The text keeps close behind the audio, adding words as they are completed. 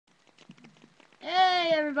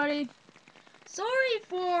Hey everybody, sorry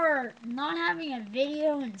for not having a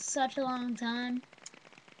video in such a long time.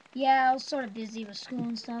 Yeah, I was sort of busy with school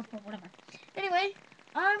and stuff, but whatever. Anyway,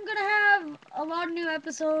 I'm gonna have a lot of new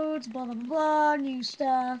episodes, blah blah blah, new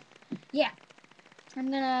stuff. Yeah,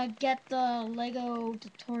 I'm gonna get the Lego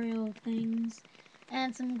tutorial things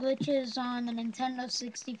and some glitches on the Nintendo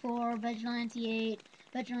 64, Vigilante 8,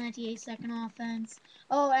 Vigilante 8 Second Offense.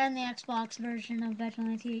 Oh, and the Xbox version of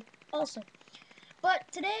Vigilante 8 also.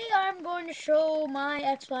 But today I'm going to show my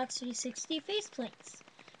Xbox 360 faceplates.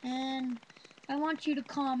 And I want you to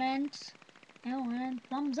comment, and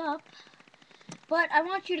thumbs up. But I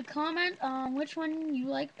want you to comment on which one you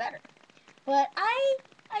like better. But I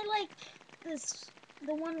like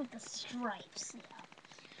the one with the stripes. Yeah.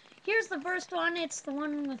 Here's the first one. It's the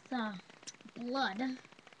one with blood.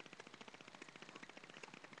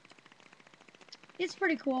 It's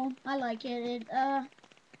pretty cool. I like it.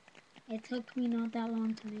 It took me not that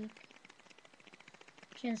long to make.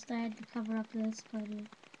 I had to cover up this, but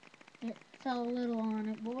it fell a little on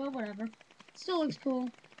it, but whatever. Still looks cool.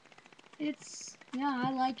 Yeah,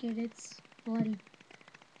 I like it. It's bloody.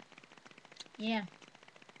 Yeah.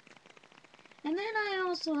 And then I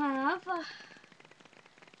also have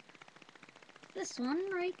this one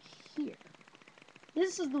right here.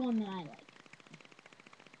 This is the one that I like.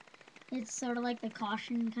 It's sort of like the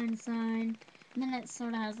caution kind of sign. And then it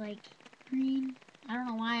sort of has like green. I don't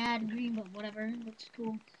know why I added green, but whatever. It looks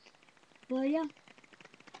cool. But yeah.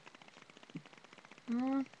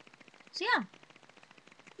 So yeah.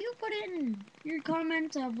 You put in your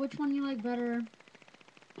comment of which one you like better.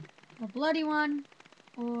 The bloody one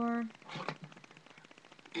or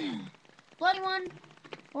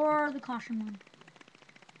the caution one.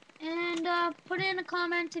 And put in a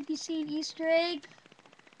comment if you see an Easter egg.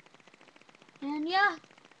 And yeah.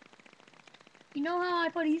 You know how I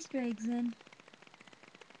put Easter eggs in.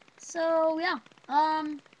 So yeah.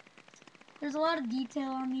 There's a lot of detail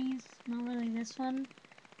on these. Not really this one,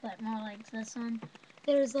 but more like this one.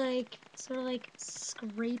 There's like sort of like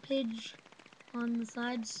scrapage on the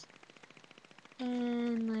sides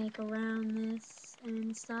and like around this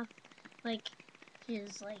and stuff. Like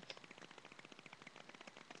here's like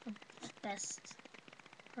the best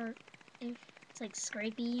part if it's like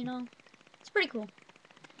scrapey, you know. It's pretty cool.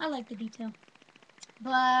 I like the detail.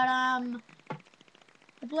 But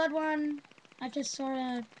the blood one, I just sort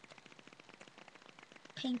of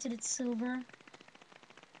painted it silver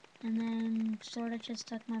and then sort of just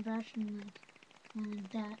took my brush and like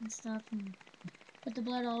that and stuff and put the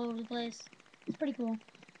blood all over the place. It's pretty cool.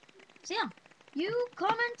 So yeah, you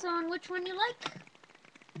comment on which one you like.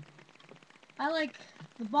 I like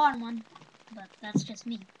the bottom one, but that's just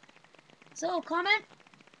me. So comment,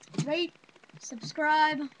 rate,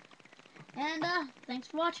 subscribe, and thanks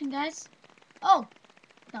for watching, guys. Oh,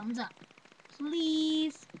 thumbs up, please.